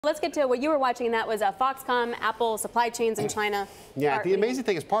Let's get to what you were watching, and that was Foxconn, Apple, supply chains in China. Yeah, the amazing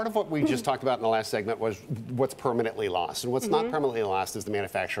thing is part of what we just talked about in the last segment was what's permanently lost. And what's not permanently lost is the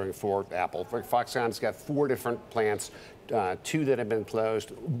manufacturing for Apple. Foxconn's got 4 different plants, 2 that have been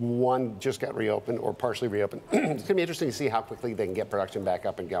closed, 1 just got reopened or partially reopened. It's going to be interesting to see how quickly they can get production back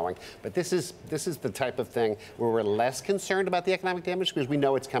up and going. But this is the type of thing where we're less concerned about the economic damage because we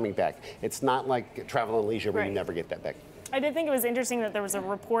know it's coming back. It's not like travel and leisure where you never get that back. I did think it was interesting that there was a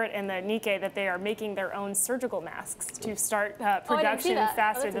report in the Nikkei that they are making their own surgical masks to start production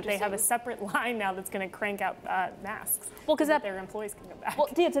faster, that they have a separate line now that's going to crank out masks. Well, because their employees can go back. Well,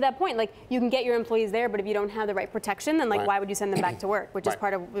 to that point, like, you can get your employees there, but if you don't have the right protection, then why would you send them back to work? Which is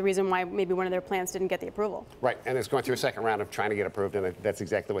part of the reason why maybe one of their plants didn't get the approval. Right, and it's going through a second round of trying to get approved, and that's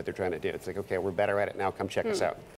exactly what they're trying to do. It's like, okay, we're better at it now, come check us out.